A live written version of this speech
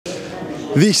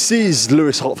This is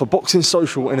Lewis Hart for Boxing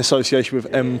Social in association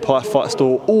with Empire Fight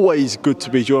Store. Always good to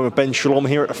be joined with Ben Shalom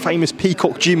here at the famous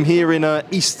Peacock Gym here in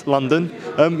East London.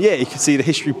 Yeah, you can see the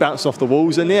history bouncing off the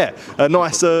walls, and yeah, a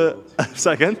nice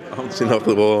second. Bouncing off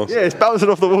the walls. Yeah, it's bouncing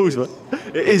off the walls, man.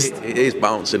 It is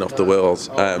bouncing off the walls.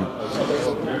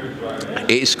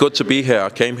 It's good to be here. I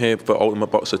came here for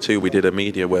Ultimate Boxer 2. We did a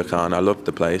media workout, and I loved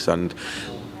the place. And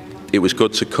it was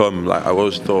good to come. Like, I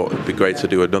always thought it'd be great to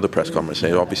do another press conference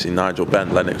here. Obviously, Nigel,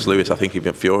 Ben, Lennox Lewis, I think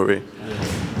even Fury.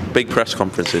 Big press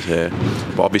conferences here.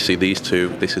 But obviously, these two,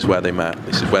 this is where they met.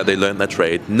 This is where they learned their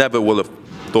trade. Never will have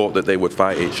thought that they would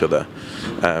fight each other.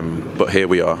 But here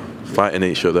we are, fighting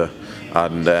each other.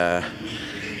 And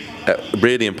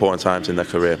really important times in their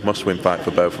career. Must-win fight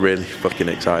for both. Really fucking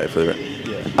excited for it.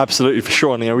 Absolutely, for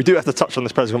sure. And, you know, we do have to touch on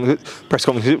this press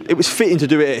conference. It was fitting to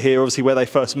do it here, obviously, where they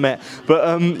first met.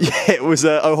 But yeah, it was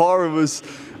Ohara was,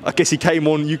 I guess he came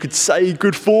on, you could say,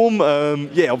 good form.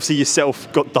 Yeah, obviously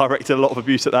yourself got directed a lot of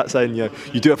abuse at that, saying, you know,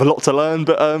 you do have a lot to learn.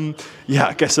 But yeah,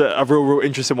 I guess a real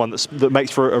interesting one that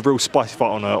makes for a real spicy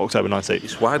fight on October 19th.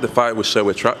 It's why the fight was so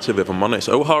attractive, if I'm honest.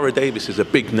 Ohara Davies is a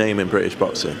big name in British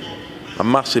boxing, a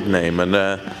massive name,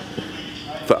 and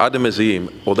for Adam Azim,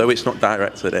 although it's not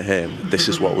directed at him, this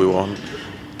is what we want.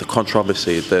 The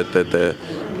controversy, the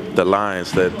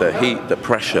lines, the heat, the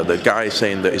pressure, the guy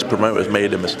saying that his promoter's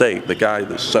made a mistake, the guy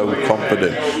that's so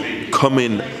confident,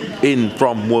 coming in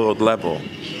from world level.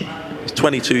 He's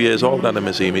 22 years old, Adam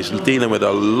Azim. He's dealing with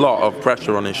a lot of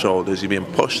pressure on his shoulders. He's being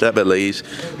pushed heavily. He's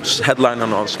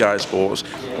headlining on Sky Sports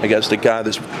against a guy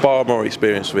that's far more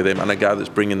experienced with him and a guy that's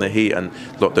bringing the heat. And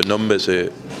look, the numbers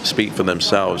speak for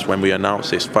themselves. When we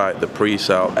announce this fight, the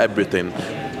pre-sale, everything,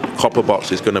 Copper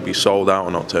Box is going to be sold out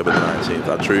on October the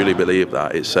 19th. I truly believe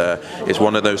that. It's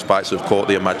one of those fights that have caught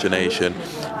the imagination.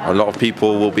 A lot of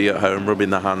people will be at home rubbing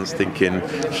their hands thinking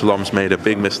Shalom's made a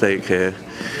big mistake here.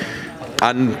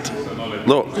 And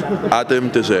look, Adam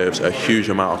deserves a huge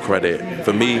amount of credit.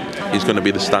 For me, he's going to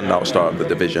be the standout star of the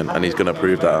division, and he's going to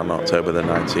prove that on October the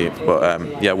 19th.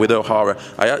 But yeah, with Ohara,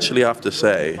 I actually have to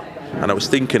say, and I was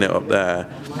thinking it up there,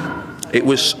 it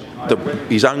was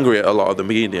he's angry at a lot of the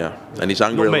media, and he's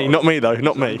angry. Not me though.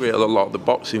 Angry at a lot of the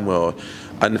boxing world,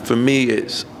 and for me,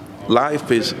 it's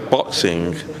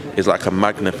boxing is like a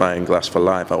magnifying glass for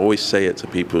life. I always say it to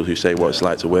people who say what it's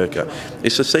like to work at.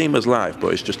 It's the same as life,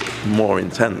 but it's just more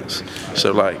intense.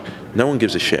 So like, no one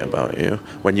gives a shit about you.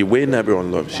 When you win, everyone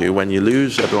loves you. When you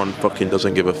lose, everyone fucking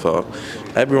doesn't give a fuck.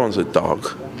 Everyone's a dog.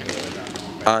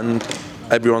 And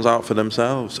everyone's out for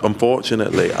themselves,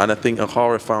 unfortunately. And I think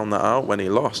Ohara found that out when he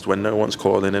lost, when no one's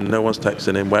calling him, no one's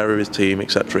texting him, where are his team,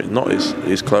 etc. Not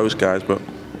his close guys, but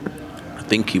I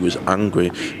think he was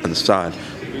angry and sad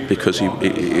because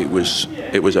it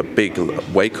was a big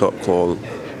wake-up call,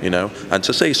 you know. And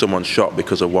to say someone's shot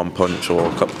because of one punch or,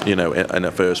 you know, in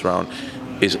a first round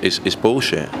is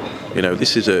bullshit. You know,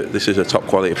 this is a top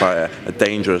quality fighter, a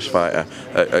dangerous fighter,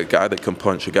 a guy that can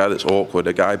punch, a guy that's awkward,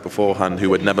 a guy beforehand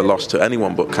who had never lost to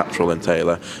anyone but Cattrall and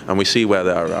Taylor. And we see where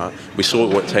they're at. We saw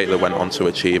what Taylor went on to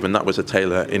achieve, and that was a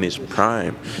Taylor in his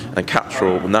prime. And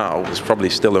Cattrall now is probably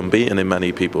still unbeaten in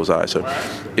many people's eyes. So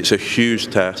it's a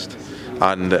huge test,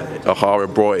 and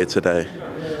Ohara brought it today.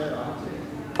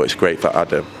 But it's great for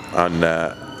Adam. And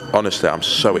honestly, I'm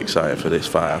so excited for this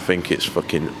fight. I think it's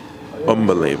fucking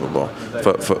unbelievable.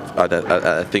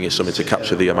 I think it's something to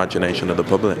capture the imagination of the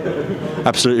public.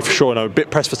 Absolutely, for sure. No, a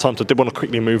bit pressed for time, so I did want to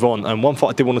quickly move on. And one fight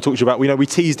I did want to talk to you about, we we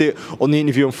teased it on the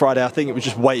interview on Friday. I think it was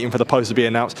just waiting for the post to be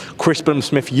announced. Chris Billam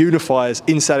Smith unifies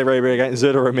in Saudi Arabia against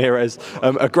Zurdo Ramirez.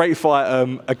 A great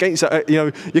fight against, you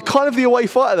know, you're kind of the away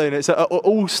fighter though, and it's an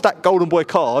all-stacked Golden Boy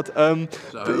card.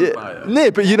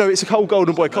 But you know, it's a whole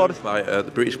Golden Boy card.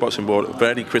 The British Boxing Board, for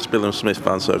any Chris Billam Smith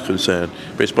fans that are concerned,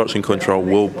 British Boxing Control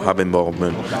will have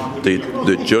involvement.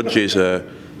 The judges are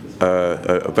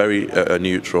very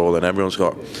neutral, and everyone's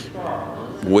got.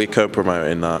 We're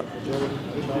co-promoting that.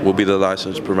 We'll be the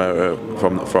licensed promoter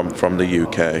from the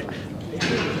UK.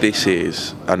 This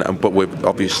is, but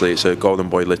obviously it's a Golden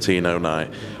Boy Latino night.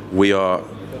 We are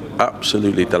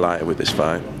absolutely delighted with this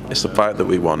fight. It's the fight that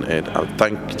we wanted. And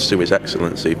thanks to His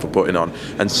Excellency for putting on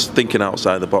and thinking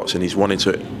outside the box, and he's wanting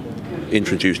to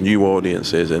introduce new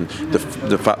audiences, and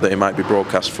the fact that it might be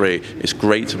broadcast free. It's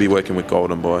great to be working with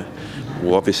Golden Boy.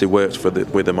 We obviously worked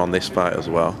with them on this fight as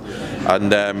well.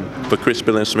 And for Chris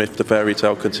Billam Smith, the fairy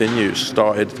tale continues.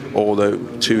 Started although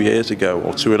 2 years ago,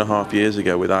 or 2.5 years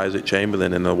ago, with Isaac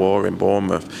Chamberlain in the war in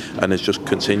Bournemouth, and has just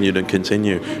continued and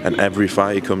continued. And every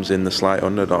fight he comes in the slight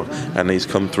underdog, and he's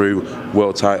come through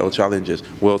world title challenges,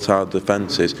 world title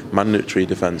defences, mandatory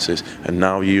defences, and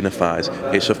now unifies.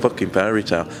 It's a fucking fairy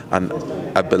tale, and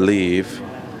I believe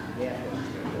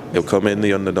He'll come in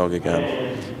the underdog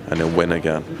again, and he'll win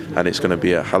again. And it's going to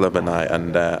be a hell of a night.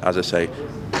 And as I say,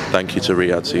 thank you to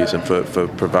Riyadh Season for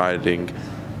providing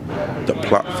the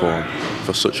platform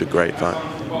for such a great fight.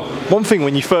 One thing,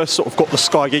 when you first sort of got the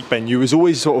Sky gig, Ben, you was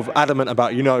always sort of adamant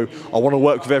about, you know, I want to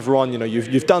work with everyone. You know,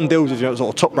 you've done deals with, you know,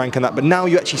 sort of Top Rank and that, but now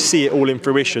you actually see it all in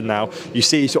fruition. Now you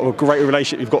see sort of a great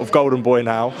relationship you've got with Golden Boy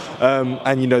now,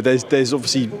 and you know, there's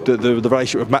obviously the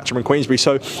relationship with Matchroom and Queensbury.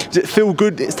 So does it feel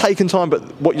good? It's taken time, but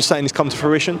what you're saying has come to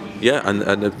fruition. Yeah,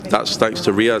 and that's thanks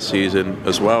to Riyadh Season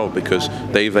as well, because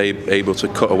they've able to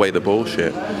cut away the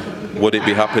bullshit. Would it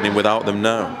be happening without them?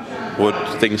 No. Would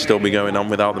things still be going on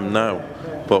without them? No.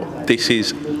 But this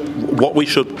is what we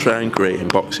should try and create in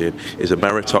boxing, is a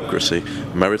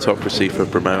meritocracy for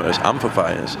promoters and for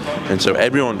fighters. And so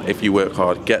everyone, if you work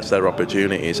hard, gets their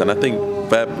opportunities. And I think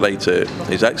fair play to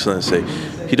His Excellency,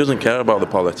 he doesn't care about the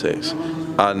politics.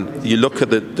 And you look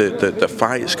at the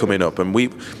fights coming up, and we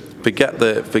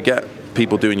forget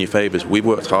people doing you favours. We've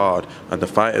worked hard, and the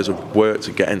fighters have worked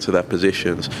to get into their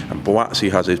positions. And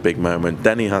Boatsi has his big moment,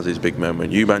 Denny has his big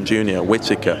moment, Eubank Jr,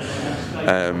 Whittaker.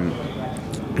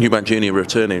 Eubank Jr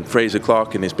returning, Fraser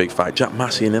Clark in his big fight, Jack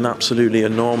Massey in an absolutely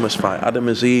enormous fight, Adam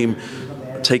Azim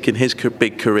taking his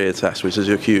big career test, which is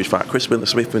a huge fight, Chris Billam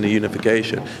Smith in the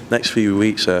unification. Next few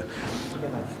weeks are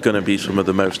going to be some of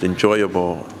the most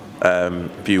enjoyable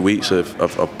few weeks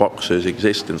of boxers'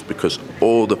 existence, because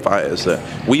all the fighters there,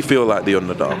 we feel like the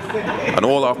underdog, and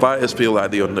all our fighters feel like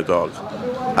the underdog,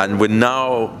 and we're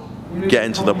now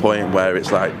getting to the point where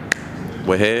it's like,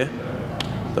 we're here,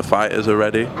 the fighters are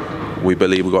ready. We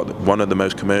believe we've got one of the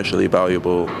most commercially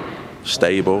valuable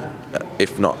stable,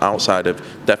 if not outside of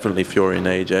definitely Fury and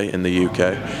AJ in the UK,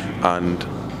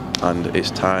 and it's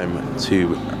time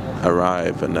to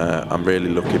arrive. And I'm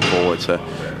really looking forward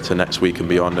to next week and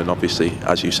beyond. And obviously,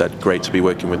 as you said, great to be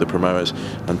working with the promoters.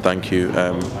 And thank you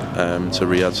to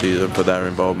Riyadh Season for their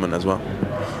involvement as well.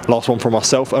 Last one from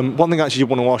myself. One thing I actually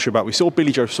want to ask you about, we saw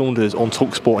Billy Joe Saunders on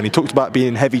TalkSport, and he talked about being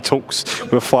in heavy talks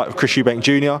with a fight with Chris Eubank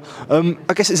Jr.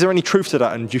 I guess, is there any truth to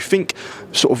that? And do you think,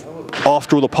 sort of,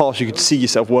 after all the past, you could see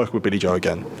yourself working with Billy Joe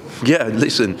again? Yeah,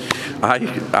 listen, I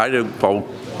don't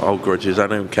hold grudges, I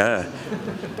don't care.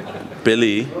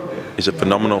 Billy is a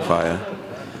phenomenal fighter.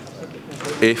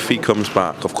 If he comes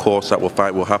back, of course that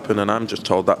fight will happen, and I'm just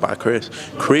told that by Chris.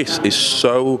 Chris is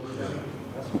so...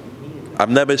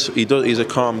 he's a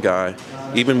calm guy.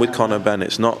 Even with Conor Benn,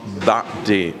 it's not that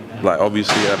deep. Like,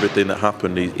 obviously everything that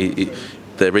happened,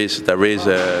 there is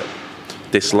a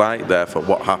dislike there for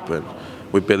what happened.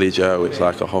 With Billy Joe, it's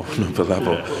like a whole other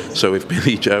level. So if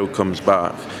Billy Joe comes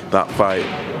back, that fight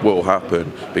will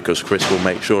happen, because Chris will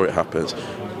make sure it happens.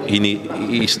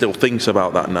 He still thinks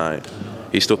about that night.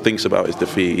 He still thinks about his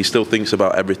defeat. He still thinks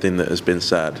about everything that has been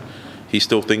said. He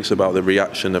still thinks about the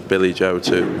reaction of Billy Joe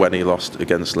to when he lost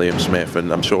against Liam Smith,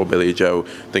 and I'm sure Billy Joe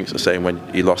thinks the same when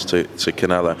he lost to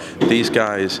Canelo. These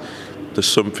guys, there's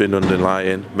something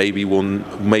underlying. Maybe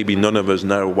none of us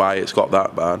know why it's got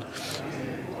that bad,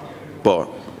 but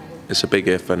it's a big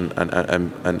if, and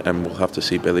we'll have to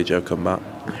see Billy Joe come back.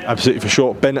 Absolutely, for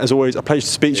sure. Ben, as always, a pleasure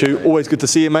to speak to you. Always good to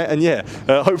see you, mate. And yeah,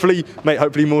 hopefully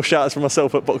more shout-outs from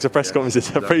myself at Boxer press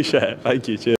conferences. I appreciate it. Thank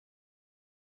you. Cheers.